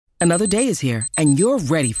Another day is here, and you're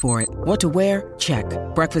ready for it. What to wear? Check.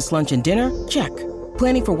 Breakfast, lunch, and dinner? Check.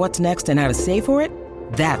 Planning for what's next and how to save for it?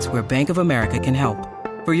 That's where Bank of America can help.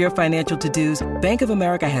 For your financial to-dos, Bank of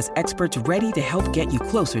America has experts ready to help get you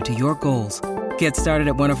closer to your goals. Get started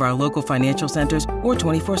at one of our local financial centers or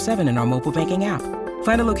 24/7 in our mobile banking app.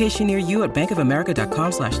 Find a location near you at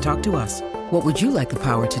bankofamerica.com/talktous. What would you like the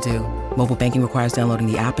power to do? Mobile banking requires downloading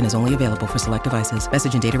the app and is only available for select devices.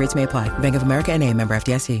 Message and data rates may apply. Bank of America N.A., member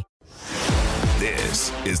FDIC.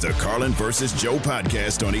 This is the Carlin versus Joe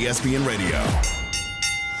podcast on ESPN Radio.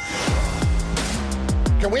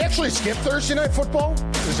 Can we actually skip Thursday Night Football?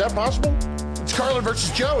 Is that possible? It's Carlin versus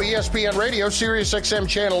Joe, ESPN Radio, Sirius XM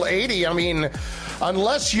Channel 80. I mean,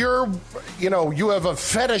 unless you have a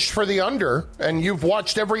fetish for the under and you've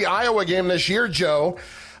watched every Iowa game this year, Joe,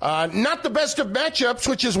 not the best of matchups,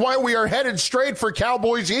 which is why we are headed straight for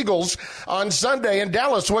Cowboys-Eagles on Sunday in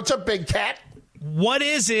Dallas. What's up, Big Cat? What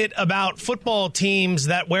is it about football teams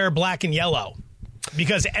that wear black and yellow?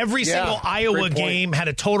 Because every single Iowa game had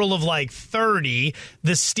a total of like 30.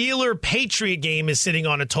 The Steeler-Patriot game is sitting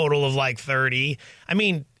on a total of like 30. I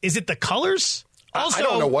mean, is it the colors? Also, I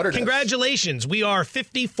don't know what it congratulations. We are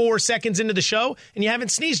 54 seconds into the show, and you haven't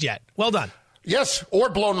sneezed yet. Well done. Yes, or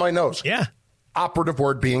blown my nose. Yeah. Operative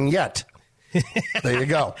word being yet. There you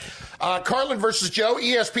go. Carlin versus Joe,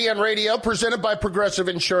 ESPN Radio, presented by Progressive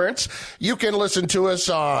Insurance. You can listen to us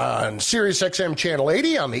on Sirius XM Channel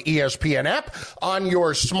 80 on the ESPN app on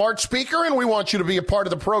your smart speaker, and we want you to be a part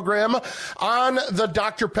of the program on the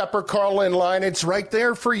Dr. Pepper Carlin line. It's right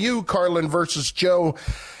there for you, Carlin versus Joe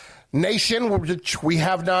Nation, which we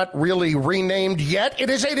have not really renamed yet. It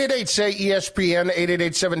is 888-SAY-ESPN,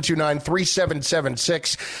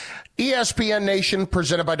 888-729-3776. ESPN Nation,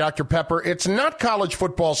 presented by Dr. Pepper. It's not college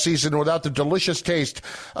football season without the delicious taste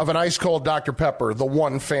of an ice-cold Dr. Pepper, the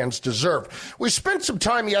one fans deserve. We spent some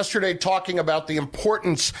time yesterday talking about the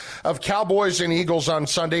importance of Cowboys and Eagles on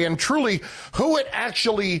Sunday and truly who it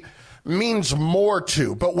actually means more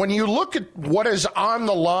to. But when you look at what is on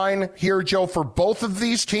the line here, Joe, for both of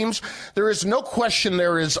these teams, there is no question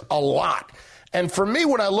there is a lot. And for me,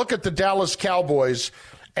 when I look at the Dallas Cowboys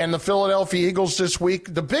and the Philadelphia Eagles this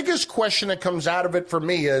week, the biggest question that comes out of it for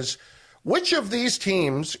me is, which of these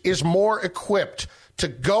teams is more equipped to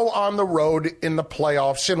go on the road in the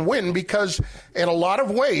playoffs and win? Because in a lot of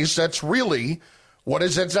ways, that's really what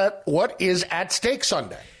is at stake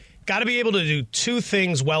Sunday. Got to be able to do two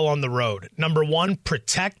things well on the road. Number one,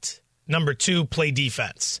 protect. Number two, play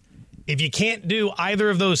defense. If you can't do either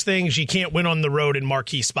of those things, you can't win on the road in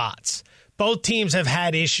marquee spots. Both teams have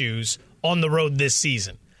had issues on the road this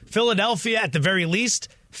season. Philadelphia, at the very least,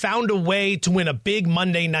 found a way to win a big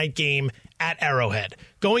Monday night game at Arrowhead.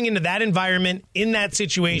 Going into that environment, in that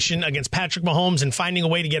situation against Patrick Mahomes and finding a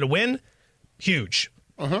way to get a win, huge.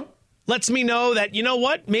 Lets me know that, you know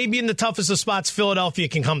what, maybe in the toughest of spots, Philadelphia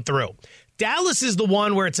can come through. Dallas is the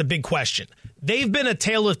one where it's a big question. They've been a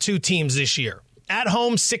tale of two teams this year. At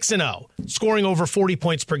home, 6-0, scoring over 40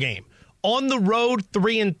 points per game. On the road,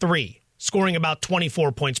 3-3, scoring about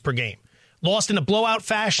 24 points per game. Lost in a blowout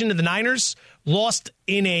fashion to the Niners. Lost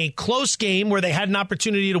in a close game where they had an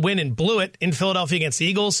opportunity to win and blew it in Philadelphia against the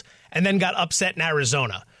Eagles, and then got upset in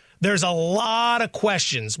Arizona. There's a lot of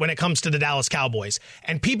questions when it comes to the Dallas Cowboys.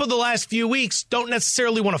 And people the last few weeks don't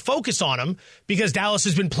necessarily want to focus on them because Dallas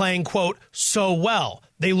has been playing, quote, so well.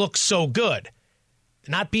 They look so good.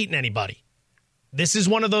 They're not beating anybody. This is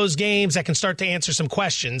one of those games that can start to answer some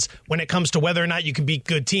questions when it comes to whether or not you can beat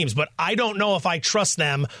good teams. But I don't know if I trust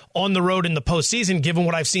them on the road in the postseason, given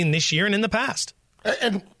what I've seen this year and in the past.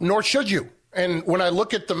 And nor should you. And when I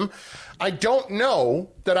look at them, I don't know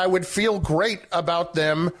that I would feel great about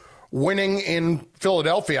them winning in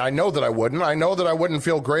Philadelphia. I know that I wouldn't. I know that I wouldn't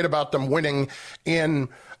feel great about them winning in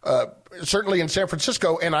certainly in San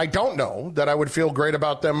Francisco, and I don't know that I would feel great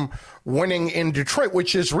about them winning in Detroit,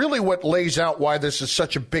 which is really what lays out why this is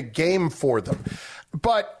such a big game for them.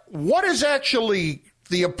 But what is actually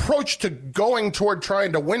the approach to going toward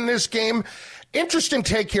trying to win this game? Interesting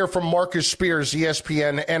take here from Marcus Spears,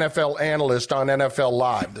 ESPN NFL analyst on NFL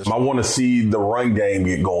Live. I want to see the run game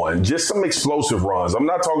get going. Just some explosive runs. I'm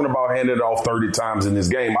not talking about handing it off 30 times in this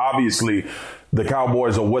game. Obviously, the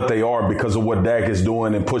Cowboys are what they are because of what Dak is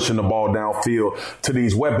doing and pushing the ball downfield to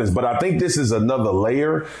these weapons. But I think this is another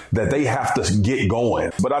layer that they have to get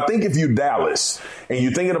going. But I think if you Dallas and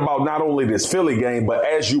you're thinking about not only this Philly game, but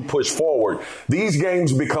as you push forward, these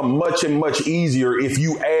games become much and much easier if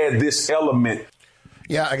you add this element.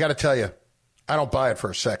 Yeah, I got to tell you, I don't buy it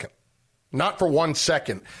for a second. Not for 1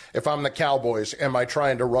 second. If I'm the Cowboys, am I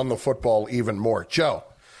trying to run the football even more? Joe,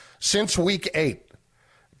 since week 8,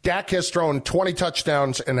 Dak has thrown 20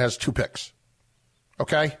 touchdowns and has 2 picks.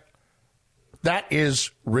 Okay? That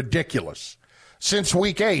is ridiculous. Since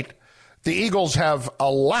week 8, the Eagles have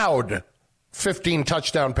allowed 15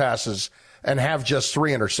 touchdown passes and have just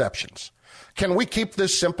 3 interceptions. Can we keep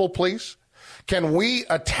this simple, please? Can we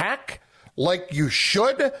attack like you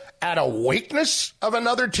should at a weakness of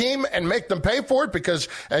another team and make them pay for it? Because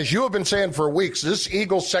as you have been saying for weeks, this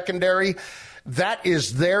Eagles secondary, that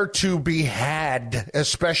is there to be had,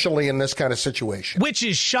 especially in this kind of situation. Which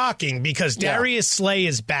is shocking because Darius Slay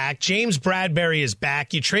is back. James Bradbury is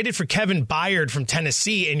back. You traded for Kevin Byard from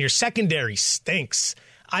Tennessee, and your secondary stinks.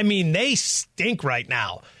 I mean, they stink right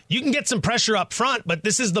now. You can get some pressure up front, but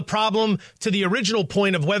this is the problem to the original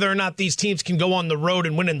point of whether or not these teams can go on the road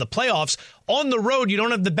and win in the playoffs. On the road, you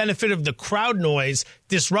don't have the benefit of the crowd noise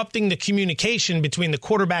disrupting the communication between the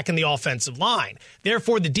quarterback and the offensive line.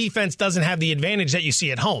 Therefore, the defense doesn't have the advantage that you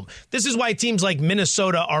see at home. This is why teams like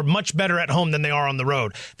Minnesota are much better at home than they are on the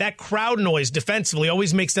road. That crowd noise defensively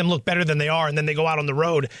always makes them look better than they are, and then they go out on the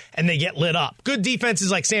road and they get lit up. Good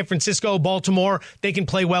defenses like San Francisco, Baltimore, they can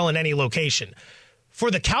play well in any location. For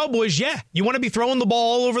the Cowboys, you want to be throwing the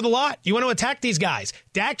ball all over the lot. You want to attack these guys.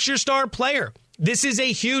 Dak's your star player. This is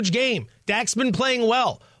a huge game. Dak's been playing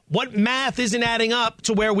well. What math isn't adding up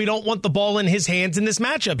to where we don't want the ball in his hands in this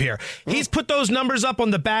matchup here? He's put those numbers up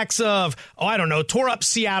on the backs of, tore up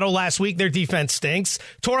Seattle last week. Their defense stinks.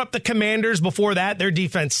 Tore up the Commanders before that. Their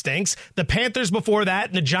defense stinks. The Panthers before that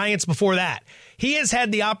and the Giants before that. He has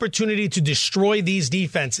had the opportunity to destroy these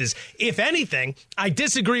defenses. If anything, I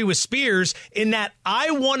disagree with Spears in that I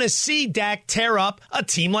want to see Dak tear up a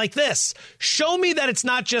team like this. Show me that it's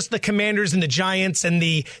not just the Commanders and the Giants and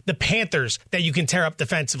the Panthers that you can tear up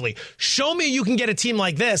defensively. Show me you can get a team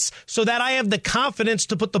like this so that I have the confidence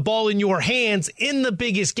to put the ball in your hands in the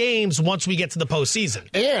biggest games once we get to the postseason.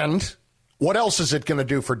 And what else is it going to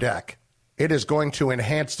do for Dak? It is going to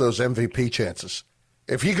enhance those MVP chances.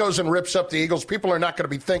 If he goes and rips up the Eagles, people are not going to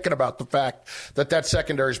be thinking about the fact that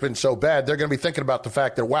secondary has been so bad. They're going to be thinking about the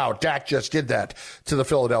fact that, wow, Dak just did that to the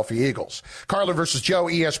Philadelphia Eagles. Carlin versus Joe,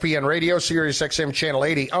 ESPN Radio, Sirius XM Channel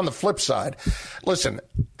 80. On the flip side, listen,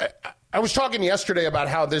 I was talking yesterday about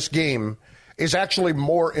how this game is actually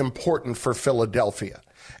more important for Philadelphia.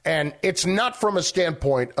 And it's not from a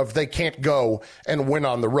standpoint of they can't go and win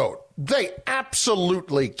on the road. They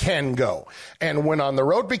absolutely can go and win on the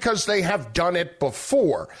road because they have done it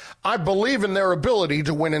before. I believe in their ability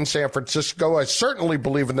to win in San Francisco. I certainly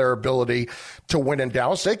believe in their ability to win in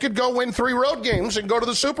Dallas. They could go win 3 road games and go to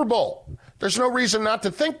the Super Bowl. There's no reason not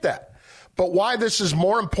to think that. But why this is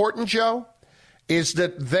more important, Joe, is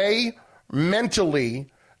that they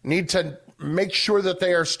mentally need to make sure that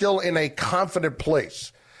they are still in a confident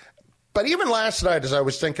place. But even last night, as I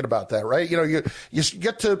was thinking about that, right, you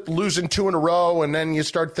get to losing 2 in a row, and then you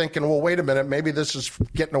start thinking, well, wait a minute, maybe this is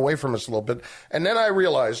getting away from us a little bit. And then I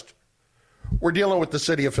realized we're dealing with the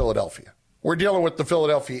city of Philadelphia. We're dealing with the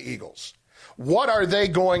Philadelphia Eagles. What are they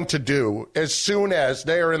going to do as soon as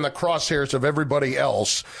they are in the crosshairs of everybody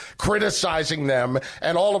else criticizing them,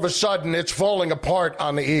 and all of a sudden it's falling apart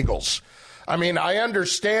on the Eagles? I mean, I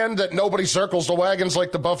understand that nobody circles the wagons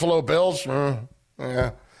like the Buffalo Bills.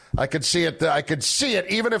 Yeah. I could see it.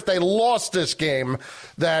 Even if they lost this game,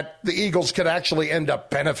 that the Eagles could actually end up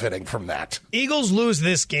benefiting from that. Eagles lose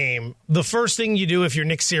this game. The first thing you do if you're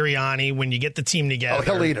Nick Sirianni when you get the team together,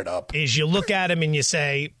 he'll eat it up, is you look at him and you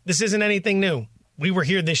say, this isn't anything new. We were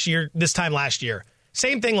here this time last year.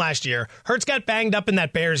 Same thing last year. Hurts got banged up in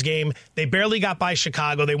that Bears game. They barely got by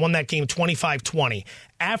Chicago. They won that game 25-20.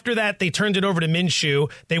 After that, they turned it over to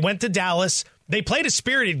Minshew. They went to Dallas. They played a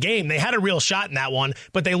spirited game. They had a real shot in that one,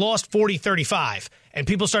 but they lost 40-35. And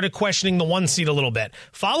people started questioning the 1 seed a little bit.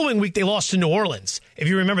 Following week, they lost to New Orleans, if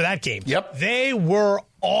you remember that game. Yep. They were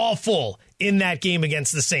awful in that game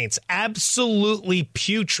against the Saints. Absolutely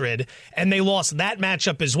putrid. And they lost that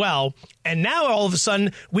matchup as well. And now, all of a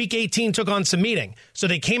sudden, week 18 took on some meaning. So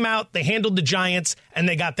they came out, they handled the Giants, and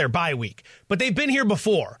they got their bye week. But they've been here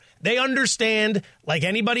before. They understand, like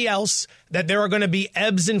anybody else, that there are going to be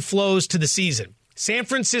ebbs and flows to the season. San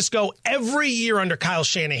Francisco, every year under Kyle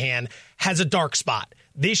Shanahan, has a dark spot.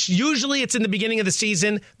 Usually it's in the beginning of the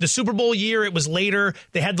season. The Super Bowl year, it was later.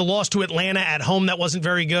 They had the loss to Atlanta at home that wasn't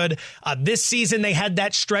very good. This season, they had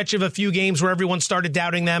that stretch of a few games where everyone started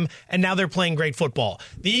doubting them, and now they're playing great football.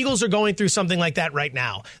 The Eagles are going through something like that right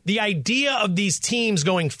now. The idea of these teams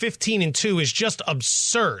going 15-2 is just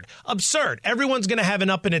absurd. Absurd. Everyone's going to have an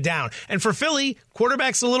up and a down. And for Philly,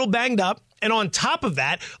 quarterback's a little banged up. And on top of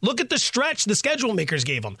that, look at the stretch the schedule makers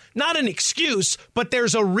gave them. Not an excuse, but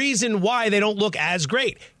there's a reason why they don't look as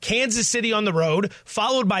great. Kansas City on the road,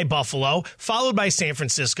 followed by Buffalo, followed by San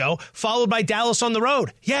Francisco, followed by Dallas on the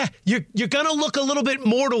road. Yeah, you're going to look a little bit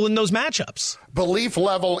mortal in those matchups. Belief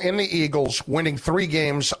level in the Eagles winning 3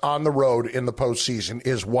 games on the road in the postseason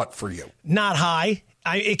is what for you? Not high.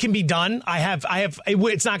 It can be done.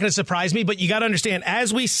 It's not going to surprise me, but you got to understand,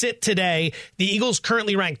 as we sit today, the Eagles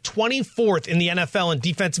currently rank 24th in the NFL in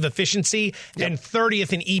defensive efficiency and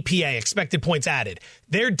 30th in EPA, expected points added.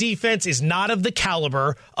 Their defense is not of the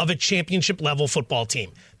caliber of a championship level football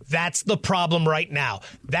team. That's the problem right now.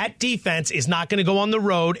 That defense is not going to go on the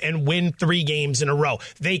road and win 3 games in a row.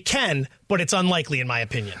 They can, but it's unlikely in my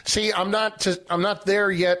opinion. See, I'm not there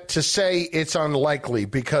yet to say it's unlikely,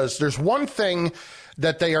 because there's one thing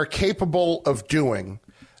that they are capable of doing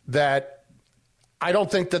that I don't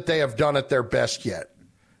think that they have done at their best yet,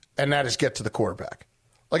 and that is get to the quarterback.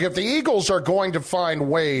 Like, if the Eagles are going to find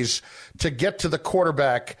ways to get to the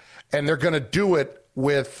quarterback and they're going to do it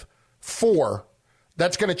with 4,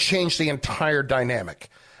 that's going to change the entire dynamic.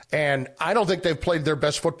 And I don't think they've played their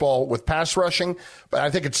best football with pass rushing, but I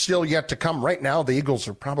think it's still yet to come. Right now, the Eagles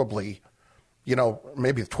are probably,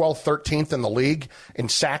 maybe 12th, 13th in the league in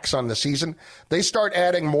sacks on the season. They start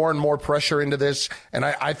adding more and more pressure into this, and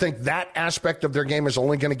I think that aspect of their game is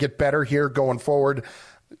only going to get better here going forward.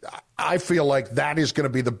 I feel like that is going to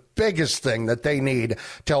be the biggest thing that they need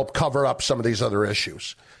to help cover up some of these other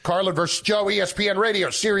issues. Carlin versus Joe, ESPN Radio,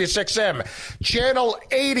 Sirius XM, Channel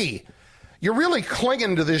 80. You're really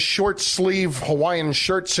clinging to this short-sleeve Hawaiian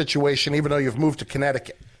shirt situation, even though you've moved to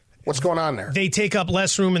Connecticut. What's going on there? They take up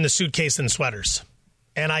less room in the suitcase than sweaters,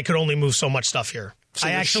 and I could only move so much stuff here. So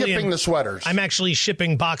you're shipping the sweaters. I'm actually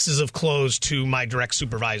shipping boxes of clothes to my direct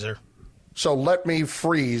supervisor. So let me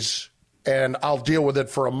freeze, and I'll deal with it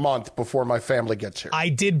for a month before my family gets here. I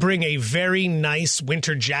did bring a very nice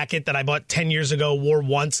winter jacket that I bought 10 years ago, wore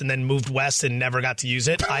once, and then moved west and never got to use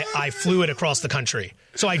it. I flew it across the country.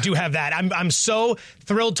 So I do have that. I'm so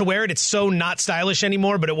thrilled to wear it. It's so not stylish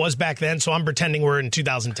anymore, but it was back then, so I'm pretending we're in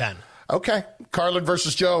 2010. Okay. Carlin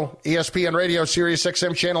versus Joe, ESPN Radio, Sirius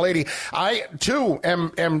XM, Channel 80. I, too,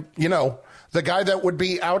 am the guy that would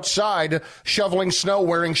be outside shoveling snow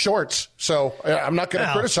wearing shorts. So I'm not going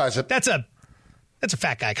to criticize it. That's a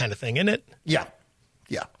fat guy kind of thing, isn't it? Yeah,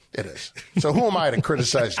 it is. So who am I to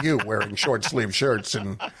criticize you wearing short sleeve shirts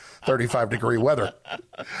in 35-degree weather?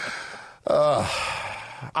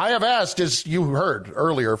 I have asked, as you heard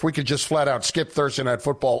earlier, if we could just flat out skip Thursday Night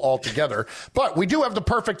Football altogether. But we do have the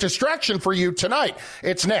perfect distraction for you tonight.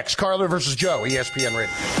 It's next. Carlin versus Joe, ESPN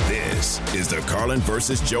Radio. This is the Carlin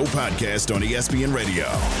versus Joe podcast on ESPN Radio.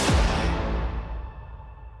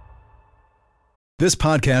 This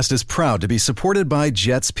podcast is proud to be supported by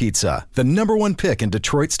Jets Pizza, the #1 pick in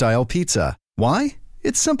Detroit-style pizza. Why?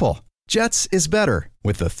 It's simple. Jets is better.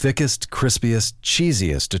 With the thickest, crispiest,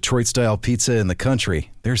 cheesiest Detroit-style pizza in the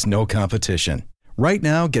country, there's no competition. Right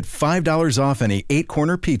now, get $5 off any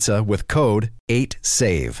 8-corner pizza with code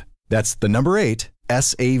 8SAVE. That's the number 8,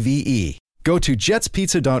 S-A-V-E. Go to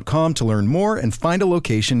jetspizza.com to learn more and find a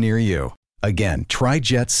location near you. Again, try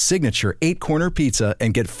Jet's signature 8-corner pizza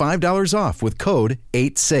and get $5 off with code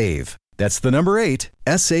 8SAVE. That's the number 8,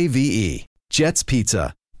 S-A-V-E. Jet's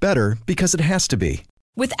Pizza. Better because it has to be.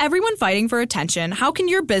 With everyone fighting for attention, how can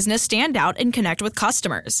your business stand out and connect with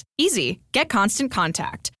customers? Easy. Get Constant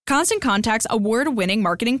Contact. Constant Contact's award-winning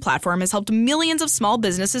marketing platform has helped millions of small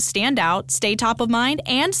businesses stand out, stay top of mind,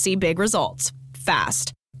 and see big results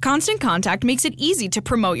fast. Constant Contact makes it easy to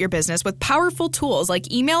promote your business with powerful tools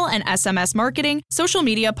like email and SMS marketing, social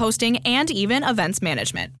media posting, and even events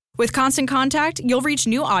management. With Constant Contact, you'll reach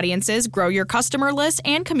new audiences, grow your customer list,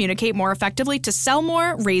 and communicate more effectively to sell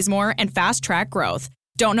more, raise more, and fast-track growth.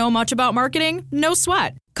 Don't know much about marketing? No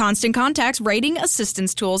sweat. Constant Contact's writing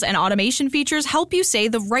assistance tools and automation features help you say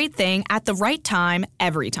the right thing at the right time,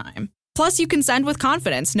 every time. Plus, you can send with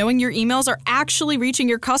confidence, knowing your emails are actually reaching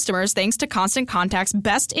your customers thanks to Constant Contact's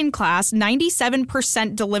best-in-class 97%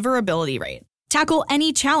 deliverability rate. Tackle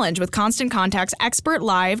any challenge with Constant Contact's expert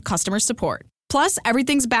live customer support. Plus,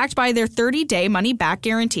 everything's backed by their 30-day money-back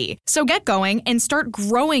guarantee. So get going and start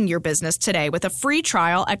growing your business today with a free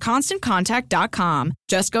trial at ConstantContact.com.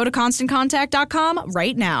 Just go to ConstantContact.com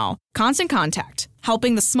right now. Constant Contact,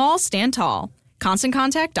 helping the small stand tall.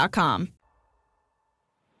 ConstantContact.com.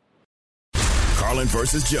 Carlin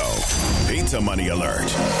versus Joe. Pizza money alert.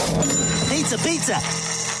 Pizza, pizza.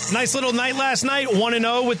 Nice little night last night.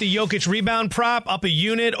 1-0 with the Jokic rebound prop. Up a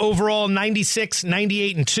unit. Overall 96,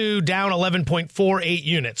 98, and 2. Down 11.48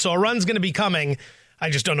 units. So a run's going to be coming. I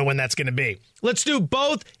just don't know when that's going to be. Let's do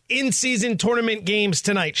both in-season tournament games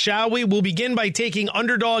tonight, shall we? We'll begin by taking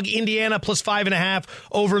underdog Indiana plus 5.5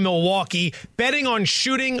 over Milwaukee. Betting on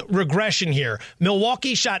shooting regression here.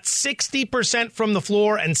 Milwaukee shot 60% from the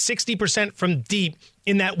floor and 60% from deep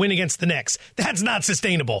in that win against the Knicks. That's not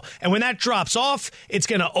sustainable. And when that drops off, it's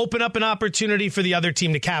going to open up an opportunity for the other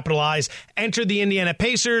team to capitalize. Enter the Indiana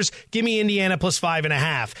Pacers. Give me Indiana plus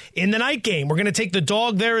 5.5. In the night game, we're going to take the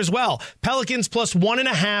dog there as well. Pelicans plus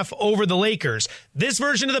 1.5 over the Lakers. This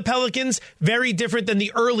version of the Pelicans, very different than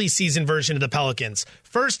the early season version of the Pelicans.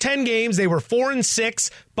 First 10 games, they were 4-6,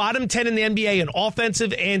 bottom 10 in the NBA in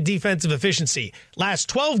offensive and defensive efficiency. Last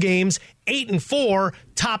 12 games, 8-4,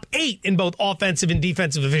 top 8 in both offensive and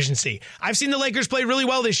defensive efficiency. I've seen the Lakers play really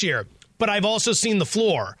well this year, but I've also seen the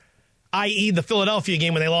floor, i.e. the Philadelphia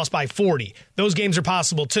game when they lost by 40. Those games are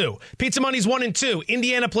possible too. Pizza Money's 1-2.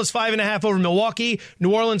 Indiana plus 5.5 over Milwaukee.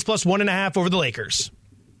 New Orleans plus 1.5 over the Lakers.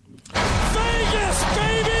 Vegas,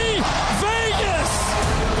 baby! Vegas!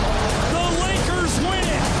 The Lakers win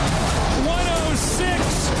it.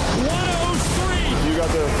 106-103. You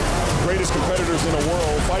got the greatest competitors in the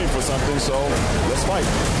world fighting for something, so let's fight.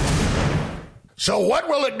 So what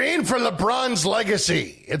will it mean for LeBron's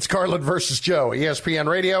legacy? It's Carlin versus Joe, ESPN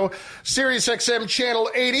Radio, Sirius XM Channel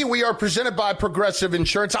 80. We are presented by Progressive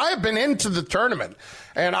Insurance. I have been into the tournament,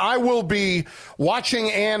 and I will be watching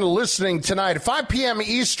and listening tonight. At 5 p.m.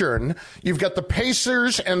 Eastern, you've got the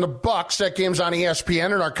Pacers and the Bucks. That game's on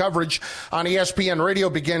ESPN, and our coverage on ESPN Radio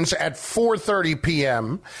begins at 4:30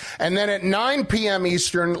 p.m. And then at 9 p.m.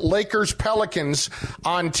 Eastern, Lakers-Pelicans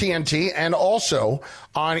on TNT and also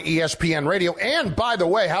on ESPN Radio. And, by the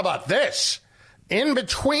way, how about this? In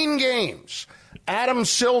between games, Adam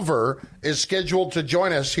Silver is scheduled to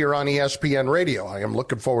join us here on ESPN Radio. I am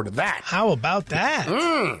looking forward to that. How about that?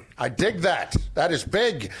 I dig that. That is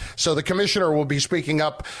big. So the commissioner will be speaking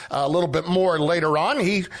up a little bit more later on.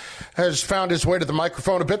 He has found his way to the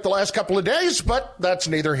microphone a bit the last couple of days, but that's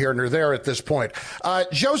neither here nor there at this point.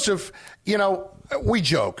 Joseph, you know, we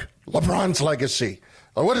joke. LeBron's legacy.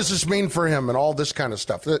 What does this mean for him and all this kind of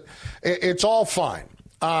stuff? It's all fine.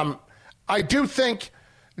 I do think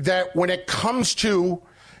that when it comes to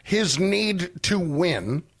his need to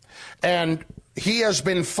win, and he has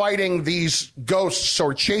been fighting these ghosts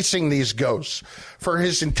or chasing these ghosts for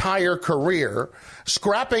his entire career,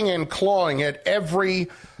 scrapping and clawing at every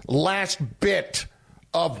last bit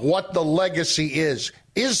of what the legacy is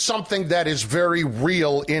something that is very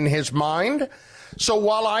real in his mind. So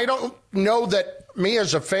while I don't know that me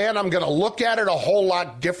as a fan, I'm going to look at it a whole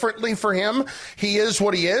lot differently for him. He is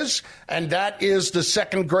what he is, and that is the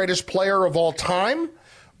second greatest player of all time.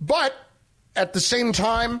 But at the same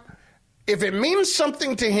time, if it means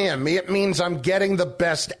something to him, it means I'm getting the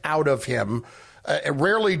best out of him.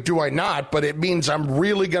 Rarely do I not, but it means I'm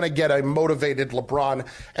really going to get a motivated LeBron,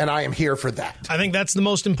 and I am here for that. I think that's the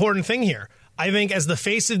most important thing here. I think as the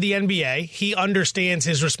face of the NBA, he understands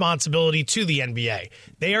his responsibility to the NBA.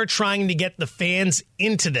 They are trying to get the fans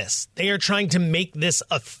into this. They are trying to make this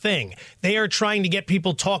a thing. They are trying to get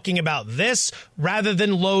people talking about this rather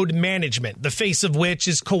than load management, the face of which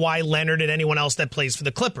is Kawhi Leonard and anyone else that plays for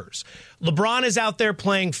the Clippers. LeBron is out there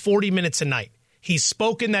playing 40 minutes a night. He's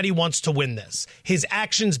spoken that he wants to win this. His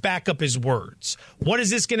actions back up his words. What is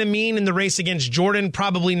this going to mean in the race against Jordan?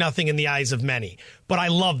 Probably nothing in the eyes of many. But I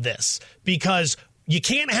love this because you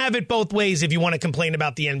can't have it both ways if you want to complain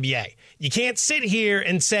about the NBA. You can't sit here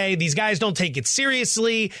and say these guys don't take it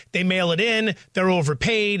seriously, they mail it in, they're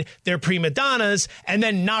overpaid, they're prima donnas, and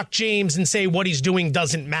then knock James and say what he's doing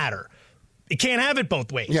doesn't matter. You can't have it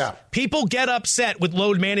both ways. Yeah. People get upset with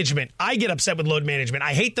load management. I get upset with load management.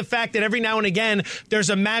 I hate the fact that every now and again there's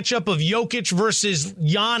a matchup of Jokic versus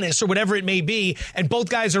Giannis or whatever it may be, and both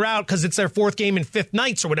guys are out because it's their fourth game in 5th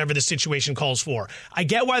nights or whatever the situation calls for. I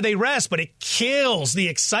get why they rest, but it kills the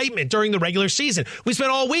excitement during the regular season. We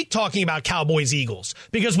spent all week talking about Cowboys-Eagles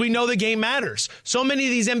because we know the game matters. So many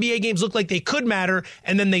of these NBA games look like they could matter,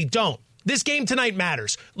 and then they don't. This game tonight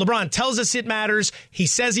matters. LeBron tells us it matters. He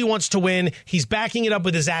says he wants to win. He's backing it up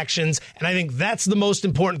with his actions. And I think that's the most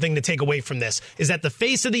important thing to take away from this, is that the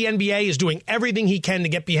face of the NBA is doing everything he can to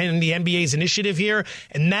get behind the NBA's initiative here.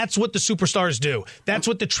 And that's what the superstars do. That's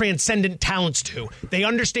what the transcendent talents do. They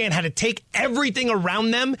understand how to take everything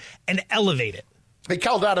around them and elevate it. They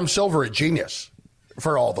called Adam Silver a genius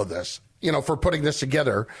for all of this. You know, for putting this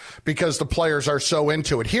together because the players are so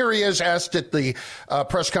into it. Here he is asked at the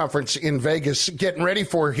press conference in Vegas, getting ready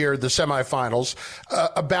for here the semifinals,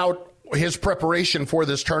 about his preparation for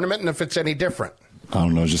this tournament and if it's any different. I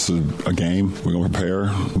don't know, just a game. We're going to prepare.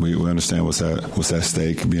 We understand what's at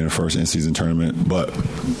stake, being the first in-season tournament, but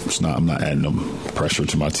I'm not adding no pressure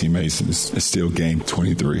to my teammates. It's still game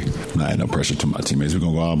 23. I'm not adding no pressure to my teammates. We're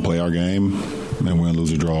going to go out and play our game, and win,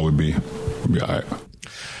 lose, or draw, we'll be all right.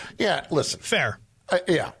 Yeah, listen. Fair.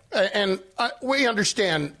 Yeah, and we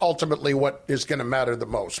understand ultimately what is going to matter the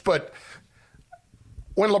most. But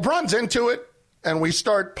when LeBron's into it and we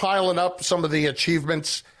start piling up some of the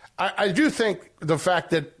achievements, I do think the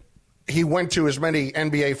fact that he went to as many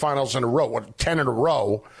NBA finals in a row, 10 in a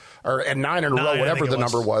row, and 9 in a row, whatever the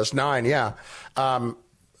number was, 9, yeah,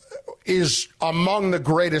 is among the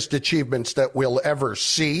greatest achievements that we'll ever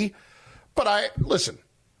see. But listen,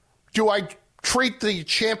 do I treat the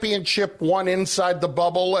championship won inside the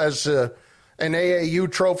bubble as an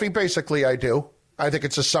AAU trophy? Basically, I do. I think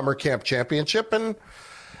it's a summer camp championship, and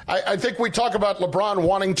I think we talk about LeBron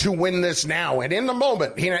wanting to win this now, and in the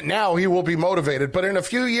moment, now he will be motivated. But in a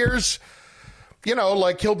few years,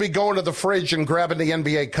 like he'll be going to the fridge and grabbing the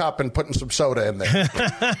NBA cup and putting some soda in there.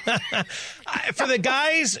 For the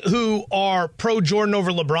guys who are pro-Jordan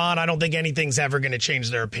over LeBron, I don't think anything's ever going to change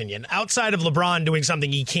their opinion. Outside of LeBron doing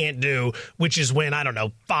something he can't do, which is win,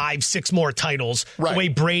 5, 6 more titles, right, the way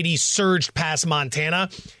Brady surged past Montana,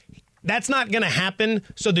 that's not going to happen,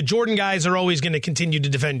 so the Jordan guys are always going to continue to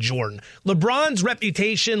defend Jordan. LeBron's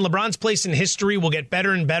reputation, LeBron's place in history will get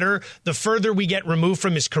better and better the further we get removed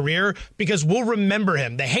from his career, because we'll remember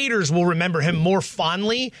him. The haters will remember him more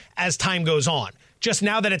fondly as time goes on. Just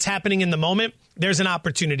now that it's happening in the moment, there's an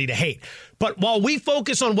opportunity to hate. But while we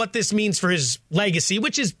focus on what this means for his legacy,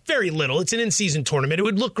 which is very little, it's an in-season tournament, it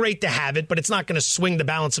would look great to have it, but it's not going to swing the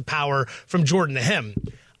balance of power from Jordan to him.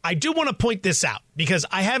 I do want to point this out because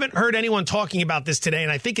I haven't heard anyone talking about this today,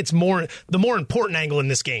 and I think it's the more important angle in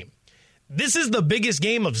this game. This is the biggest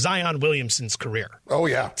game of Zion Williamson's career. Oh,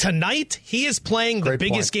 yeah. Tonight, he is playing the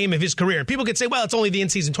biggest game of his career. And people could say, well, it's only the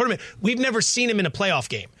in-season tournament. We've never seen him in a playoff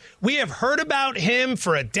game. We have heard about him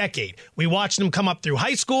for a decade. We watched him come up through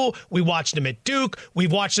high school. We watched him at Duke.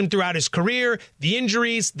 We've watched him throughout his career, the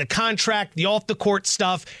injuries, the contract, the off-the-court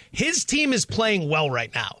stuff. His team is playing well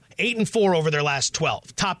right now. 8-4 over their last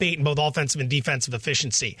 12. Top 8 in both offensive and defensive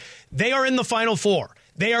efficiency. They are in the Final Four.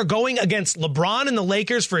 They are going against LeBron and the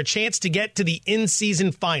Lakers for a chance to get to the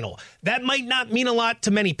in-season final. That might not mean a lot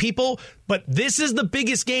to many people, but this is the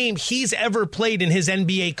biggest game he's ever played in his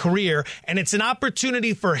NBA career, and it's an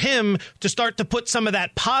opportunity for him to start to put some of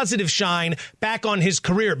that positive shine back on his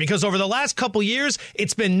career, because over the last couple years,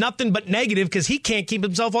 it's been nothing but negative because he can't keep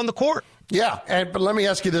himself on the court. Yeah, but let me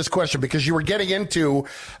ask you this question, because you were getting into,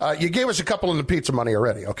 you gave us a couple in the pizza money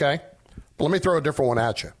already, okay? But let me throw a different one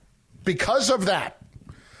at you. Because of that,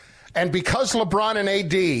 and because LeBron and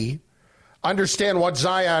AD understand what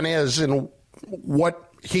Zion is and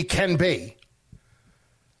what he can be,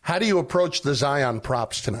 how do you approach the Zion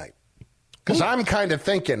props tonight? Because I'm kind of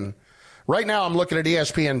thinking, right now I'm looking at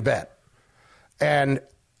ESPN Bet, and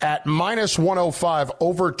at minus 105,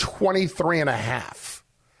 over 23.5.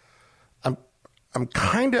 I'm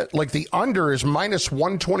kind of like the under is minus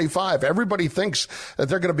 125. Everybody thinks that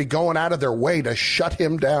they're going to be going out of their way to shut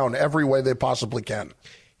him down every way they possibly can.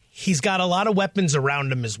 He's got a lot of weapons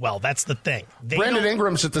around him as well. That's the thing. Brandon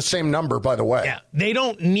Ingram's at the same number, by the way. Yeah, they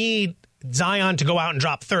don't need Zion to go out and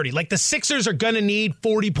drop 30. Like the Sixers are going to need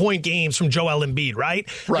 40-point games from Joel Embiid, right?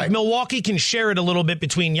 Like Milwaukee can share it a little bit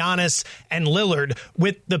between Giannis and Lillard.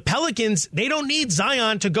 With the Pelicans, they don't need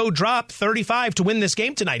Zion to go drop 35 to win this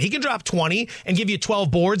game tonight. He can drop 20 and give you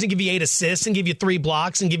 12 boards and give you 8 assists and give you 3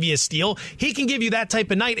 blocks and give you a steal. He can give you that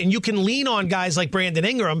type of night, and you can lean on guys like Brandon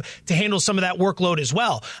Ingram to handle some of that workload as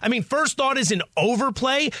well. I mean, first thought is an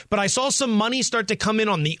overplay, but I saw some money start to come in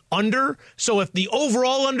on the under. So if the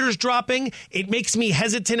overall under is dropping, it makes me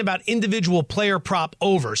hesitant about individual player prop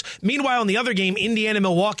overs. Meanwhile, in the other game,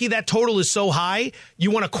 Indiana-Milwaukee, that total is so high,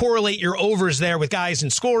 you want to correlate your overs there with guys in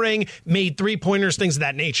scoring, made three-pointers, things of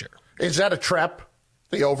that nature. Is that a trap,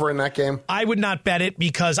 the over in that game? I would not bet it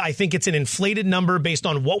because I think it's an inflated number based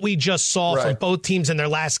on what we just saw from both teams in their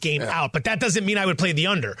last game out. But that doesn't mean I would play the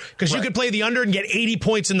under, because you could play the under and get 80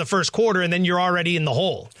 points in the first quarter, and then you're already in the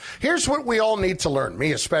hole. Here's what we all need to learn,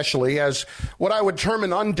 me especially, as what I would term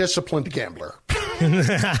an undisciplined gambler.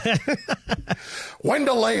 When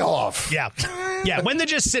to lay off. Yeah, when to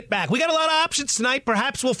just sit back. We got a lot of options tonight.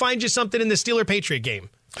 Perhaps we'll find you something in the Steeler-Patriot game.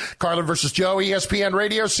 Carlin versus Joe, ESPN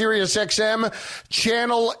Radio, Sirius XM,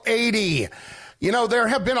 Channel 80. You know, there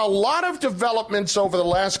have been a lot of developments over the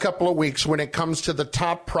last couple of weeks when it comes to the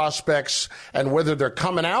top prospects and whether they're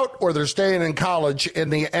coming out or they're staying in college in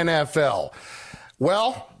the NFL.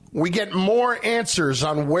 Well, We get more answers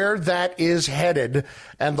on where that is headed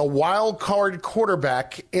and the wild card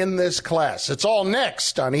quarterback in this class. It's all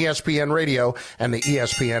next on ESPN Radio and the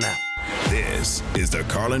ESPN app. This is the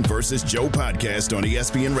Carlin versus Joe podcast on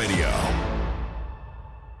ESPN Radio.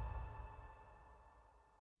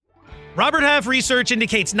 Robert Half research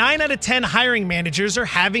indicates 9 out of 10 hiring managers are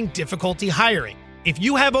having difficulty hiring. If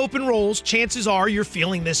you have open roles, chances are you're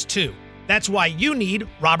feeling this too. That's why you need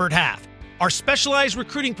Robert Half. Our specialized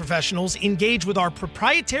recruiting professionals engage with our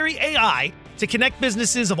proprietary AI to connect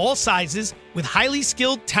businesses of all sizes with highly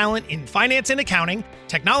skilled talent in finance and accounting,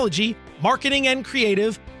 technology, marketing and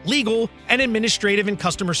creative, legal, and administrative and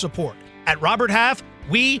customer support. At Robert Half,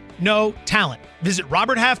 we know talent. Visit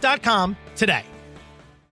roberthalf.com today.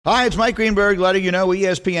 Hi, it's Mike Greenberg letting you know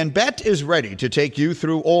ESPN Bet is ready to take you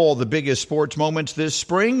through all the biggest sports moments this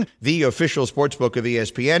spring. The official sportsbook of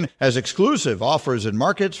ESPN has exclusive offers and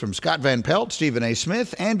markets from Scott Van Pelt, Stephen A.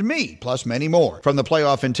 Smith, and me, plus many more. From the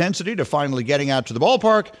playoff intensity to finally getting out to the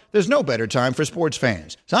ballpark, there's no better time for sports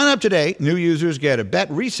fans. Sign up today. New users get a bet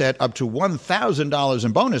reset up to $1,000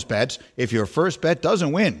 in bonus bets if your first bet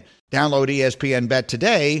doesn't win. Download ESPN Bet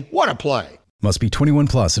today. What a play. Must be 21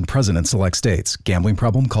 plus and present in select states. Gambling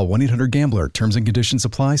problem? Call 1-800-GAMBLER. Terms and conditions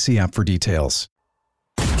apply. See app for details.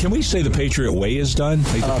 Can we say the Patriot Way is done?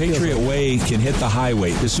 Like the Patriot Way can hit the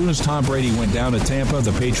highway. As soon as Tom Brady went down to Tampa,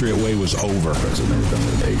 the Patriot Way was over. I've never done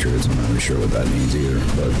with the Patriots. I'm not really sure what that means either.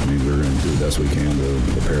 But we're going to do the best we can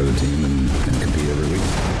to prepare the team and compete every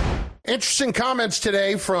week. Interesting comments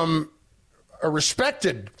today from a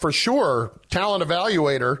respected, for sure, talent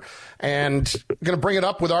evaluator, and going to bring it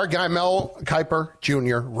up with our guy Mel Kiper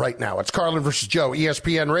Jr. right now. It's Carlin versus Joe,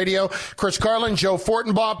 ESPN Radio. Chris Carlin, Joe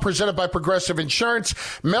Fortenbaugh, presented by Progressive Insurance.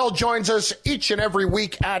 Mel joins us each and every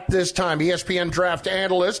week at this time. ESPN draft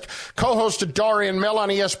analyst, co-host of Darian Mel on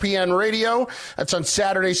ESPN Radio. That's on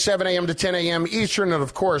Saturday, 7 a.m. to 10 a.m. Eastern, and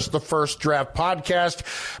of course, the First Draft podcast.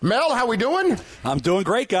 Mel, how we doing? I'm doing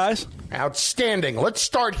great, guys. Outstanding. Let's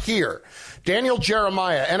start here. Daniel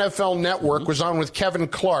Jeremiah, NFL Network, was on with Kevin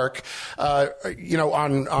Clark,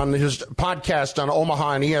 on his podcast on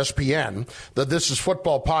Omaha and ESPN, the This Is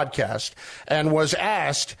Football podcast, and was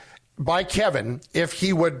asked by Kevin if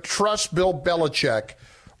he would trust Bill Belichick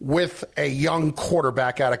with a young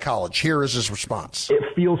quarterback out of college. Here is his response. It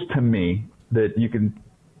feels to me that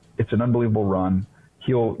it's an unbelievable run.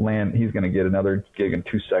 He'll land. He's going to get another gig in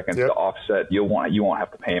 2 seconds to offset. You won't have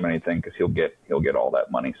to pay him anything because he'll get all that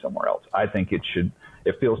money somewhere else. I think it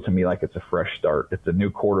feels to me like it's a fresh start. It's a new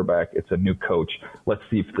quarterback. It's a new coach. Let's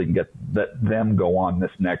see if they can let them go on this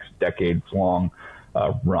next decades-long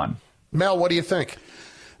run. Mel, what do you think?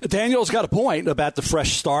 Daniel's got a point about the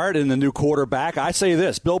fresh start and the new quarterback. I say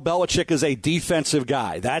this, Bill Belichick is a defensive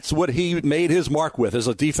guy. That's what he made his mark with as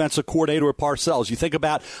a defensive coordinator at Parcells. You think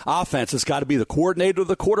about offense, it's got to be the coordinator or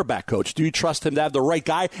the quarterback coach. Do you trust him to have the right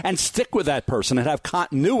guy and stick with that person and have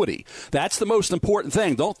continuity? That's the most important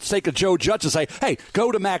thing. Don't take a Joe Judge and say, hey,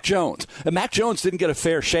 go to Mac Jones. And Mac Jones didn't get a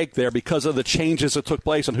fair shake there because of the changes that took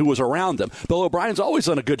place and who was around him. Bill O'Brien's always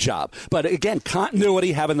done a good job. But again,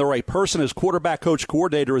 continuity, having the right person as quarterback coach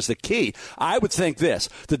coordinator is the key. I would think this.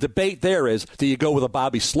 The debate there is, do you go with a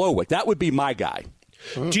Bobby Slowick? That would be my guy.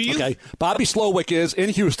 Okay, Bobby Slowick is in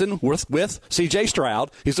Houston with C.J. Stroud.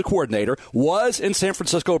 He's the coordinator. Was in San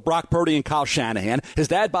Francisco with Brock Purdy and Kyle Shanahan. His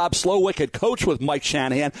dad, Bob Slowick, had coached with Mike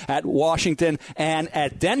Shanahan at Washington and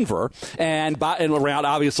at Denver. And around,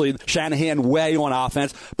 obviously, Shanahan way on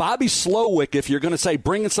offense. Bobby Slowick, if you're going to say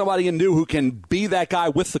bringing somebody in new who can be that guy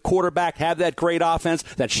with the quarterback, have that great offense,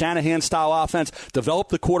 that Shanahan-style offense, develop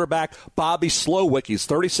the quarterback, Bobby Slowick. He's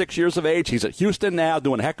 36 years of age. He's at Houston now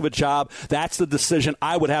doing a heck of a job. That's the decision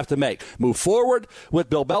I would have to make. Move forward with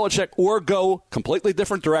Bill Belichick or go completely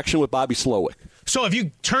different direction with Bobby Slowick. So if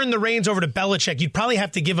you turn the reins over to Belichick, you'd probably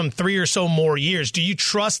have to give him 3 or so more years. Do you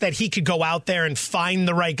trust that he could go out there and find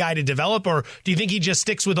the right guy to develop, or do you think he just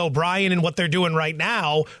sticks with O'Brien and what they're doing right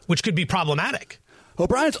now, which could be problematic?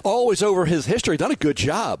 O'Brien's always, over his history, done a good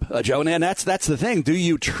job, Joe, and that's the thing. Do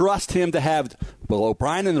you trust him to have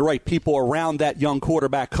O'Brien and the right people around that young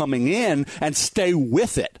quarterback coming in and stay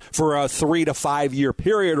with it for a 3 to 5 year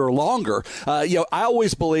period or longer? I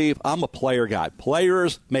always believe I'm a player guy.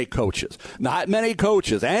 Players make coaches. Not many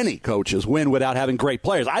coaches, any coaches, win without having great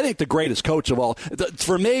players. I think the greatest coach of all,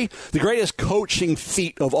 for me, the greatest coaching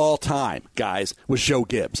feat of all time, guys, was Joe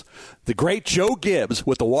The great Joe Gibbs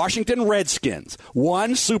with the Washington Redskins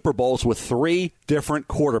won Super Bowls with 3 different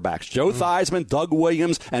quarterbacks. Joe Theismann, Doug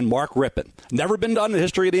Williams, and Mark Rippon. Never been done in the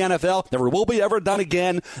history of the NFL. Never will be ever done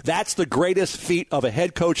again. That's the greatest feat of a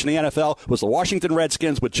head coach in the NFL was the Washington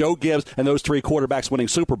Redskins with Joe Gibbs and those three quarterbacks winning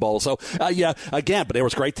Super Bowls. So, again, but there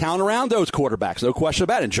was great talent around those quarterbacks. No question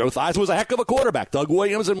about it. And Joe Theismann was a heck of a quarterback. Doug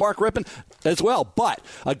Williams and Mark Rippon as well. But,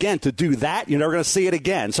 again, to do that, you're never going to see it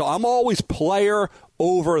again. So I'm always player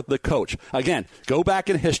over the coach. Again, go back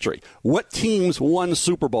in history. What teams won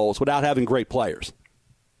Super Bowls without having great players?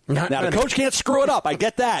 Now, the coach can't screw it up. I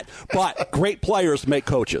get that. But great players make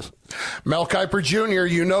coaches. Mel Kiper Jr.,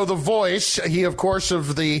 you know the voice. He, of course,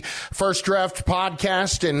 of the First Draft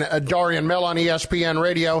podcast and Darian Mel on ESPN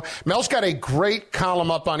Radio. Mel's got a great column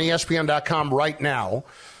up on ESPN.com right now.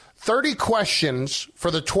 30 questions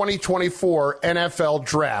for the 2024 NFL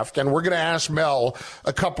Draft. And we're going to ask Mel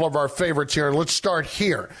a couple of our favorites here. And let's start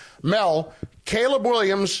here. Mel, Caleb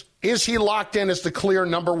Williams, is he locked in as the clear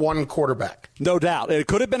number one quarterback? No doubt. It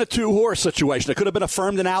could have been a two-horse situation. It could have been a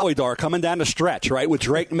Firmden Alidar coming down the stretch, right, with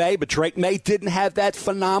Drake May. But Drake May didn't have that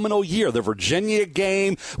phenomenal year. The Virginia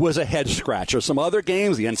game was a head-scratcher. Some other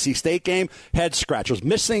games, the NC State game, head-scratchers.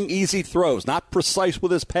 Missing easy throws, not precise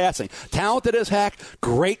with his passing. Talented as heck,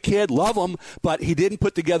 great kid, love him, but he didn't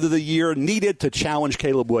put together the year needed to challenge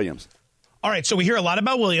Caleb Williams. All right, so we hear a lot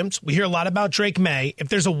about Williams. We hear a lot about Drake May. If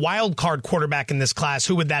there's a wild card quarterback in this class,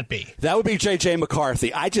 who would that be? That would be J.J.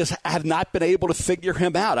 McCarthy. I just have not been able to figure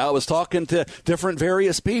him out. I was talking to different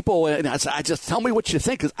various people, and I just tell me what you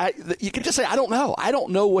think. Because you can just say, I don't know. I don't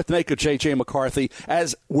know what to make of J.J. McCarthy.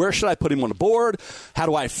 As where should I put him on the board? How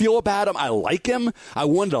do I feel about him? I like him. I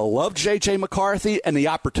wanted to love J.J. McCarthy, and the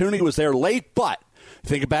opportunity was there late, but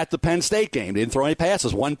think about the Penn State game. They didn't throw any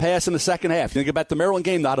passes. One pass in the second half. Think about the Maryland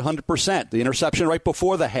game, not 100%. The interception right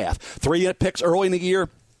before the half. 3 picks early in the year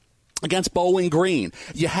against Bowling Green.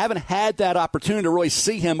 You haven't had that opportunity to really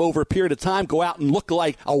see him over a period of time go out and look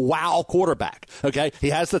like a wow quarterback. Okay? He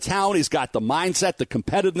has the talent. He's got the mindset, the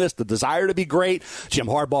competitiveness, the desire to be great. Jim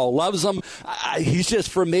Harbaugh loves him. He's just,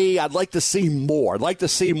 for me, I'd like to see more. I'd like to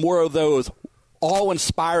see more of those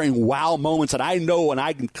all-inspiring wow moments that I know and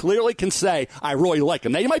I clearly can say I really like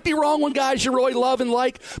them. Now, you might be wrong on guys you really love and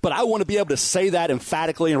like, but I want to be able to say that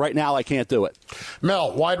emphatically, and right now I can't do it.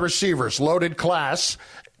 Mel, wide receivers, loaded class.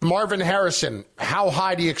 Marvin Harrison, how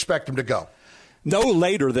high do you expect him to go? No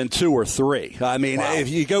later than 2 or 3. I mean, If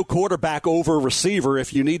you go quarterback over receiver,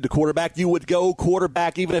 if you need the quarterback, you would go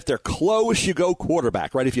quarterback. Even if they're close, you go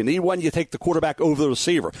quarterback, right? If you need one, you take the quarterback over the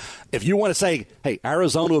receiver. If you want to say, hey,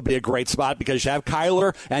 Arizona would be a great spot because you have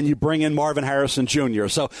Kyler and you bring in Marvin Harrison Jr.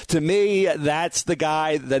 So to me, that's the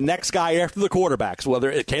guy, the next guy after the quarterbacks.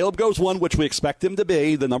 Whether Caleb goes 1, which we expect him to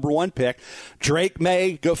be, the number 1 pick. Drake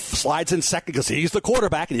May slides in 2nd because he's the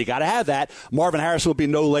quarterback, and you got to have that. Marvin Harrison would be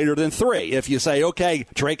no later than 3. If you say, okay,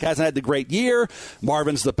 Drake hasn't had the great year,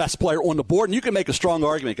 Marvin's the best player on the board, and you can make a strong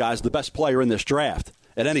argument, guys, the best player in this draft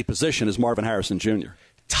at any position is Marvin Harrison Jr.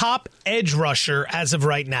 Top edge rusher as of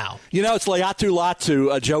right now? You know, it's Laiatu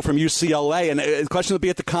Latu, Joe, from UCLA, and the question would be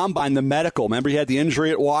at the combine, the medical. Remember, he had the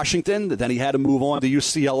injury at Washington, then he had to move on to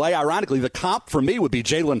UCLA. Ironically, the comp for me would be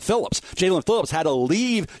Jalen Phillips. Jalen Phillips had to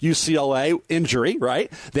leave UCLA, injury, right?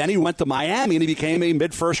 Then he went to Miami, and he became a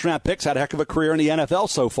mid-first-round pick, had a heck of a career in the NFL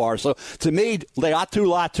so far. So, to me, Laiatu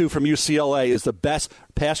Latu from UCLA is the best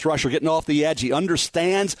pass rusher getting off the edge. He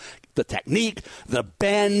understands the technique, the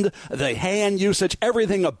bend, the hand usage,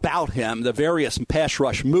 everything about him, the various pass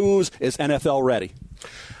rush moves is NFL ready.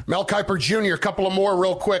 Mel Kiper Jr., a couple of more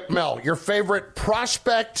real quick. Mel, your favorite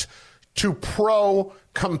prospect to pro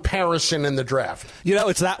comparison in the draft? You know,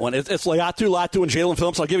 it's that one. It's Laiatu Latu and Jalen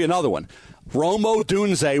Phillips. I'll give you another one. Romo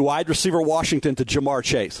Dunze, wide receiver Washington, to Jamar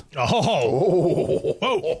Chase. Oh.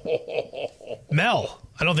 Whoa. Mel,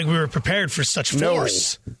 I don't think we were prepared for such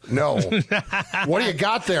force. No. What do you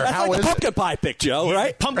got there? That's How like is a pumpkin pie pick, Joe,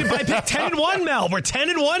 right? Pumpkin pie pick 10-1, Mel. We're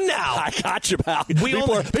 10-1 now. I got you, pal.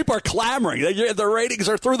 People are clamoring. The ratings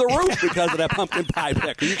are through the roof because of that pumpkin pie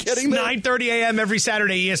pick. Are you kidding me? 9:30 a.m. every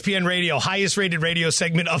Saturday, ESPN Radio, highest rated radio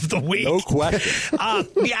segment of the week. No question.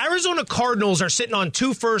 The Arizona Cardinals are sitting on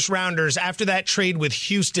 2 first-rounders after that trade with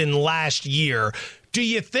Houston last year. Do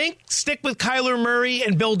you think stick with Kyler Murray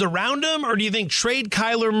and build around him, or do you think trade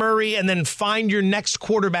Kyler Murray and then find your next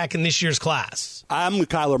quarterback in this year's class? I'm with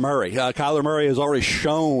Kyler Murray. Kyler Murray has already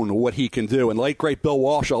shown what he can do. And late, great Bill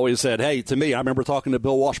Walsh always said, hey, to me, I remember talking to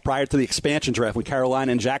Bill Walsh prior to the expansion draft when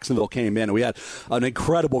Carolina and Jacksonville came in, and we had an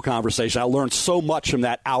incredible conversation. I learned so much from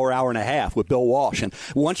that hour and a half with Bill Walsh. And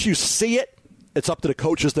once you see it, It's up to the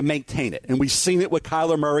coaches to maintain it. And we've seen it with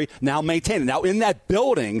Kyler Murray now maintaining. Now, in that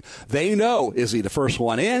building, they know, is he the first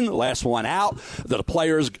one in, last one out? Do the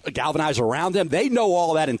players galvanize around him? They know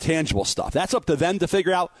all that intangible stuff. That's up to them to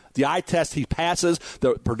figure out. The eye test, he passes.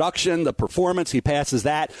 The production, the performance, he passes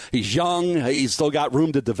that. He's young. He's still got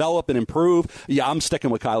room to develop and improve. Yeah, I'm sticking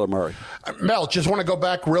with Kyler Murray. Mel, just want to go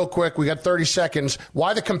back real quick. We got 30 seconds.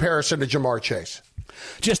 Why the comparison to Jamar Chase?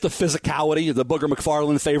 Just the physicality, the Booger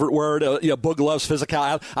McFarland favorite word. Boog loves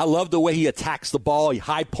physicality. I love the way he attacks the ball. He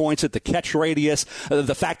high points it, the catch radius,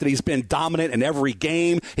 the fact that he's been dominant in every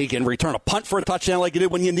game. He can return a punt for a touchdown like he did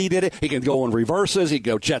when you needed it. He can go in reverses. He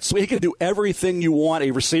can go jet sweep. He can do everything you want a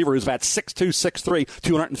receiver who's about 6'2", 6'3",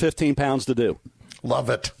 215 pounds to do.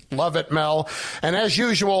 Love it. Love it, Mel. And as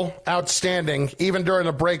usual, outstanding, even during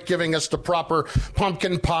the break, giving us the proper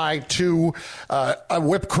pumpkin pie to a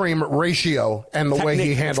whipped cream ratio and the way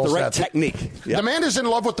he handles the right that. Technique. Yep. The man is in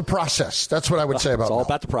love with the process. That's what I would say about it. It's all Mel.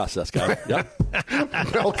 about the process, guys. Yep.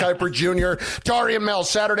 Mel Kiper Jr., Daria Mel,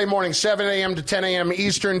 Saturday morning, 7 a.m. to 10 a.m.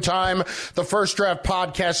 Eastern Time, the First Draft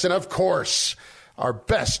Podcast, and, of course, our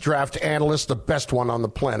best draft analyst, the best one on the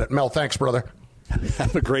planet. Mel, thanks, brother.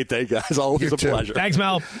 Have a great day, guys. Always a pleasure. Thanks,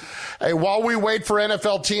 Mel. Hey, while we wait for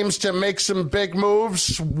NFL teams to make some big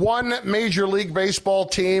moves, one Major League Baseball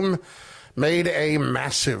team made a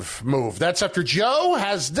massive move. That's after Joe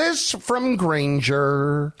has this from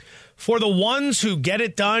Grainger. For the ones who get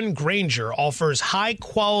it done, Grainger offers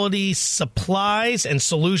high-quality supplies and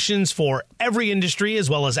solutions for every industry, as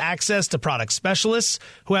well as access to product specialists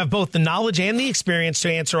who have both the knowledge and the experience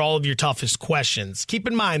to answer all of your toughest questions. Keep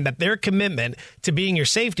in mind that their commitment to being your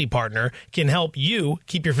safety partner can help you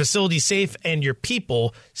keep your facility safe and your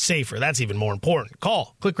people safer. That's even more important.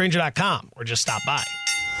 Call clickgrainger.com or just stop by.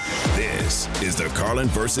 This is the Carlin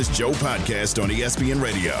versus Joe podcast on ESPN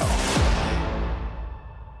Radio.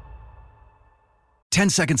 10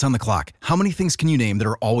 seconds on the clock. How many things can you name that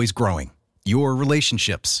are always growing? Your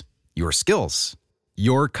relationships, your skills,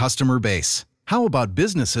 your customer base. How about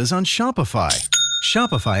businesses on Shopify?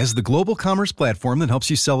 Shopify is the global commerce platform that helps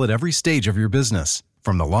you sell at every stage of your business.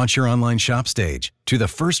 From the launch your online shop stage, to the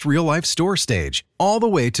first real-life store stage, all the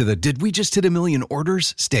way to the did we just hit 1 million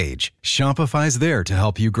orders stage. Shopify's there to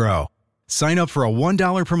help you grow. Sign up for a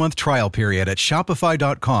 $1 per month trial period at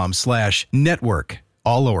shopify.com/network,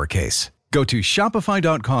 all lowercase. Go to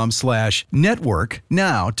shopify.com/network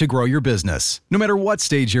now to grow your business, no matter what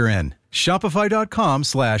stage you're in.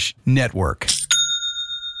 Shopify.com/network.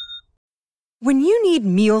 When you need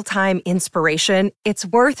mealtime inspiration, it's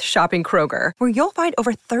worth shopping Kroger, where you'll find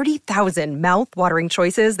over 30,000 mouth-watering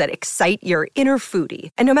choices that excite your inner foodie.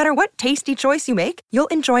 And no matter what tasty choice you make, you'll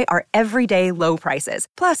enjoy our everyday low prices,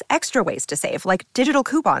 plus extra ways to save, like digital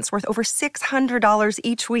coupons worth over $600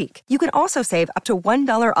 each week. You can also save up to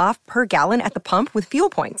 $1 off per gallon at the pump with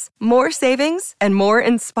fuel points. More savings and more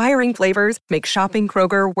inspiring flavors make shopping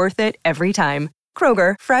Kroger worth it every time.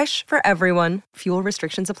 Kroger, fresh for everyone. Fuel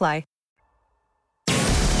restrictions apply.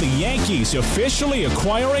 The Yankees officially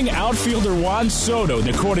acquiring outfielder Juan Soto,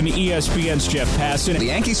 according to ESPN's Jeff Passan. The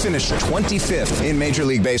Yankees finished 25th in Major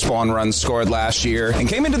League Baseball in runs scored last year and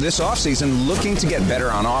came into this offseason looking to get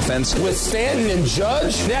better on offense. With Stanton and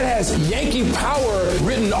Judge, that has Yankee power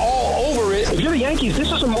written all over it. If you're the Yankees,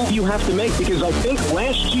 this is a move you have to make because I think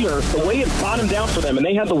last year, the way it bottomed out for them, and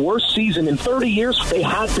they had the worst season in 30 years, they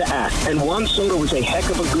had to act. And Juan Soto was a heck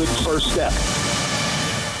of a good first step.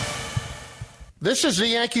 This is the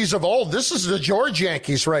Yankees of old. This is the George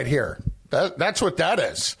Yankees right here. That's what that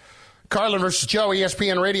is. Carlin versus Joe,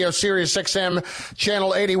 ESPN Radio, Sirius XM,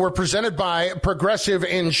 Channel 80. We're presented by Progressive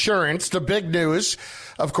Insurance. The big news,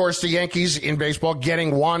 of course, the Yankees in baseball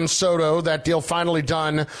getting Juan Soto. That deal finally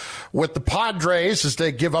done with the Padres as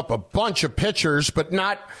they give up a bunch of pitchers, but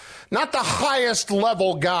not the highest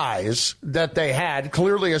level guys that they had.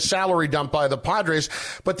 Clearly a salary dump by the Padres.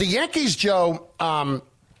 But the Yankees, Joe,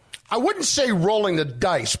 I wouldn't say rolling the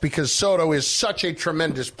dice because Soto is such a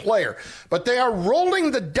tremendous player, but they are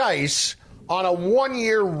rolling the dice on a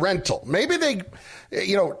one-year rental. Maybe they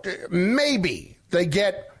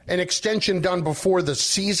get an extension done before the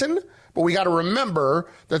season, but we got to remember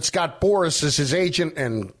that Scott Boras is his agent,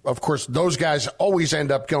 and, of course, those guys always end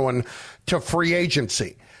up going to free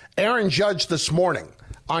agency. Aaron Judge this morning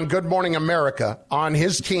on Good Morning America on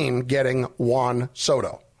his team getting Juan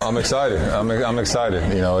Soto. I'm excited. I'm excited.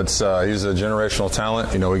 You know, it's he's a generational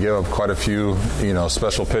talent. You know, we give up quite a few,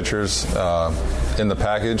 special pitchers in the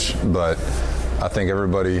package, but I think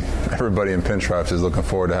everybody in pinstripes is looking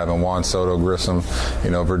forward to having Juan Soto, Grissom,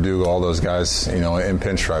 Verdugo, all those guys, in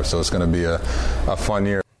pinstripes. So it's going to be a fun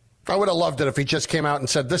year. I would have loved it if he just came out and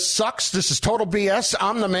said, this sucks. This is total BS.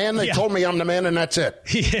 I'm the man. They told me I'm the man, and that's it.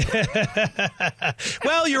 Yeah.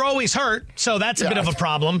 Well, you're always hurt, so that's a bit of a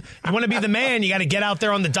problem. You want to be the man, you got to get out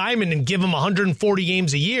there on the diamond and give them 140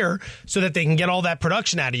 games a year so that they can get all that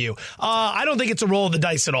production out of you. I don't think it's a roll of the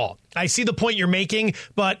dice at all. I see the point you're making,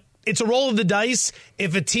 but it's a roll of the dice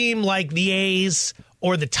if a team like the A's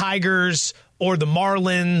or the Tigers or the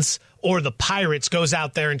Marlins or the Pirates goes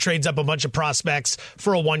out there and trades up a bunch of prospects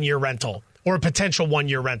for a 1-year rental or a potential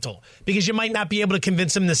 1-year rental, because you might not be able to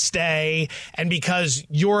convince them to stay, and because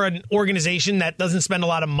you're an organization that doesn't spend a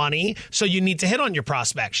lot of money, so you need to hit on your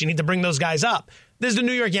prospects. You need to bring those guys up. This is the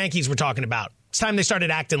New York Yankees we're talking about. It's time they started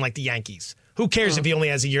acting like the Yankees. Who cares if he only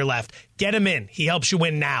has a year left? Get him in. He helps you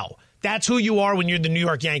win now. That's who you are when you're the New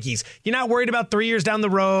York Yankees. You're not worried about 3 years down the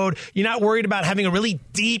road. You're not worried about having a really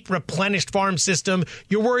deep, replenished farm system.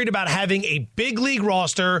 You're worried about having a big league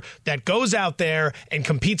roster that goes out there and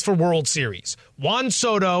competes for World Series. Juan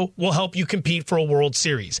Soto will help you compete for a World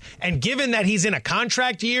Series. And given that he's in a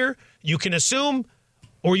contract year, you can assume,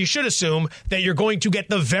 or you should assume, that you're going to get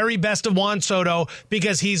the very best of Juan Soto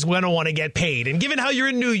because he's going to want to get paid. And given how you're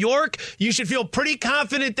in New York, you should feel pretty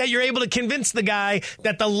confident that you're able to convince the guy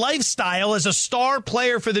that the lifestyle as a star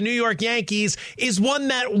player for the New York Yankees is one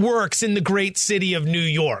that works in the great city of New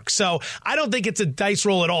York. So I don't think it's a dice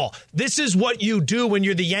roll at all. This is what you do when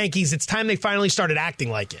you're the Yankees. It's time they finally started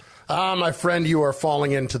acting like it. My friend, you are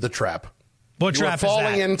falling into the trap. What trap is that? You're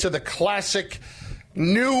falling into the classic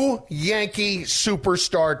new Yankee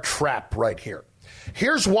superstar trap right here.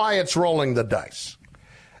 Here's why it's rolling the dice.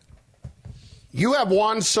 You have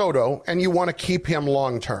Juan Soto, and you want to keep him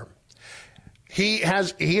long term. He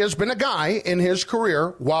has been a guy in his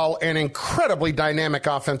career, while an incredibly dynamic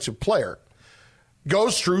offensive player,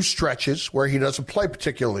 goes through stretches where he doesn't play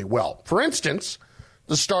particularly well. For instance,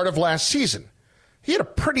 the start of last season, he had a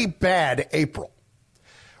pretty bad April.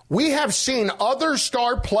 We have seen other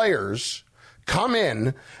star players come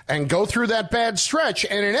in and go through that bad stretch,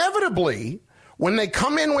 and inevitably, when they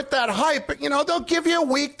come in with that hype, they'll give you a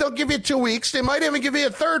week, they'll give you 2 weeks, they might even give you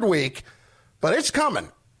a third week, but it's coming.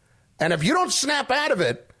 And if you don't snap out of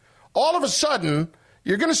it, all of a sudden,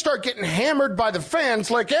 you're going to start getting hammered by the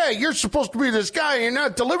fans like, hey, you're supposed to be this guy, and you're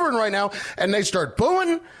not delivering right now, and they start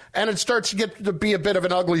booing, and it starts to get to be a bit of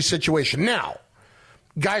an ugly situation. Now,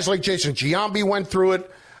 guys like Jason Giambi went through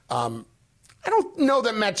it. I don't know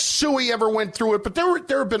that Matsui ever went through it, but there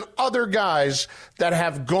have been other guys that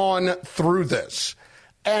have gone through this.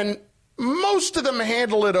 And most of them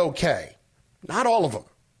handle it okay. Not all of them.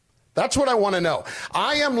 That's what I want to know.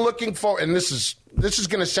 I am looking for, and this is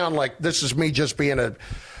going to sound like this is me just being a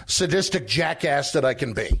sadistic jackass that I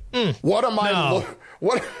can be. What am I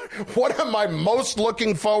most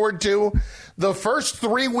looking forward to? The first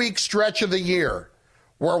 3-week stretch of the year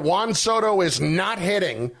where Juan Soto is not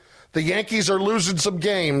hitting. The Yankees are losing some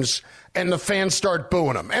games, and the fans start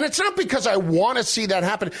booing him. And it's not because I want to see that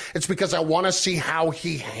happen. It's because I want to see how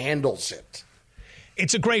he handles it.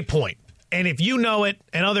 It's a great point. And if you know it,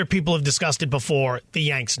 and other people have discussed it before, the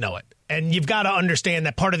Yanks know it. And you've got to understand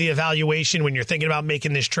that part of the evaluation when you're thinking about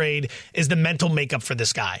making this trade is the mental makeup for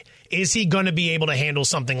this guy. Is he going to be able to handle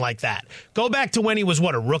something like that? Go back to when he was,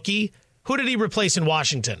 a rookie? Who did he replace in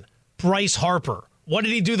Washington? Bryce Harper. What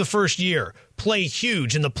did he do the first year? Play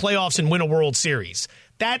huge in the playoffs and win a World Series.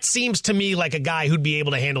 That seems to me like a guy who'd be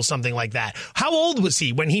able to handle something like that. How old was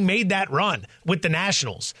he when he made that run with the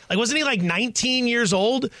Nationals? Wasn't he 19 years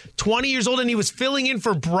old, 20 years old, and he was filling in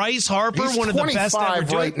for Bryce Harper, He's one of the best ever?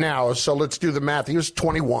 He's 25 right now, so let's do the math. He was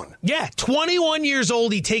 21. Yeah, 21 years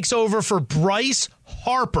old. He takes over for Bryce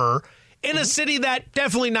Harper in a city that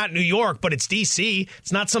definitely not New York, but it's D.C.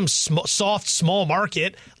 It's not some soft, small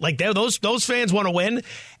market. Those fans want to win.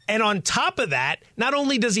 And on top of that, not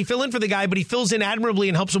only does he fill in for the guy, but he fills in admirably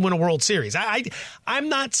and helps him win a World Series. I'm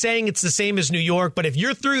not saying it's the same as New York, but if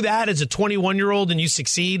you're through that as a 21-year-old and you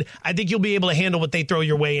succeed, I think you'll be able to handle what they throw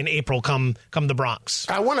your way in April come the Bronx.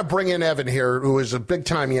 I want to bring in Evan here, who is a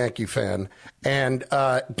big-time Yankee fan, and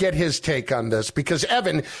get his take on this. Because,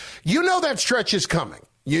 Evan, you know that stretch is coming.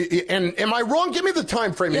 And am I wrong? Give me the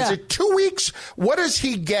time frame. Yeah. Is it 2 weeks? What does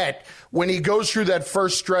he get when he goes through that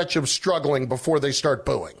first stretch of struggling before they start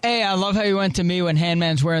booing? Hey, I love how you went to me when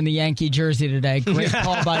Handman's wearing the Yankee jersey today. Great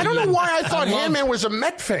call by you. I don't know why I thought Handman was a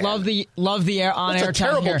Met fan. Love the on-air. That's a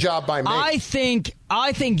terrible job by me. I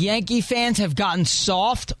think Yankee fans have gotten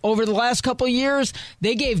soft over the last couple of years.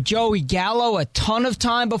 They gave Joey Gallo a ton of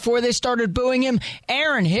time before they started booing him.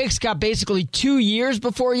 Aaron Hicks got basically 2 years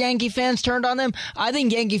before Yankee fans turned on him. I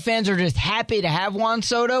think Yankee fans are just happy to have Juan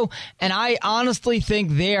Soto, and I honestly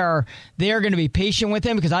think they are they are going to be patient with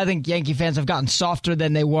him because I think Yankee fans have gotten softer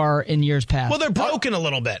than they were in years past. Well, they're broken a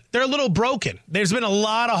little bit. They're a little broken. There's been a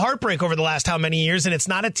lot of heartbreak over the last how many years, and it's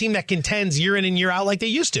not a team that contends year in and year out like they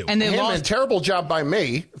used to. And they lost. Terrible job by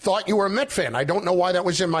me. Thought you were a Met fan. I don't know why that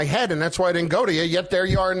was in my head, and that's why I didn't go to you. Yet there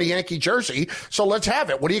you are in the Yankee jersey. So let's have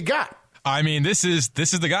it. What do you got? I mean, this is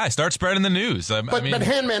the guy. Start spreading the news. But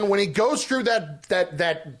Handman, when he goes through that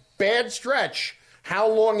bad stretch, how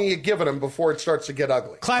long are you giving him before it starts to get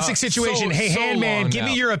ugly? Classic situation. Hey, Handman, give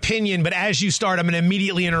me your opinion, but as you start, I'm going to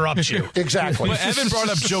immediately interrupt you. Exactly. But Evan brought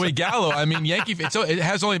up Joey Gallo. I mean, it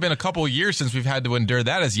has only been a couple of years since we've had to endure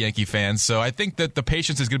that as Yankee fans, so I think that the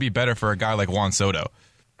patience is going to be better for a guy like Juan Soto.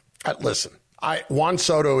 Listen, Juan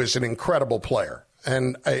Soto is an incredible player.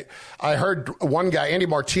 And I heard one guy, Andy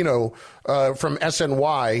Martino from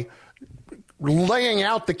SNY, laying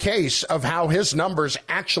out the case of how his numbers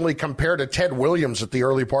actually compare to Ted Williams at the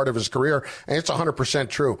early part of his career, and it's 100%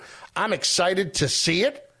 true. I'm excited to see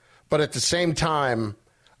it, but at the same time,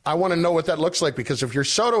 I want to know what that looks like, because if you're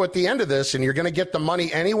Soto at the end of this and you're going to get the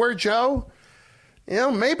money anywhere, Joe,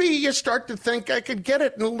 maybe you start to think I could get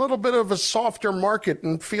it in a little bit of a softer market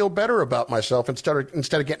and feel better about myself instead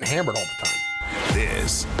of getting hammered all the time.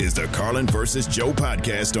 This is the Carlin versus Joe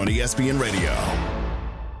podcast on ESPN Radio.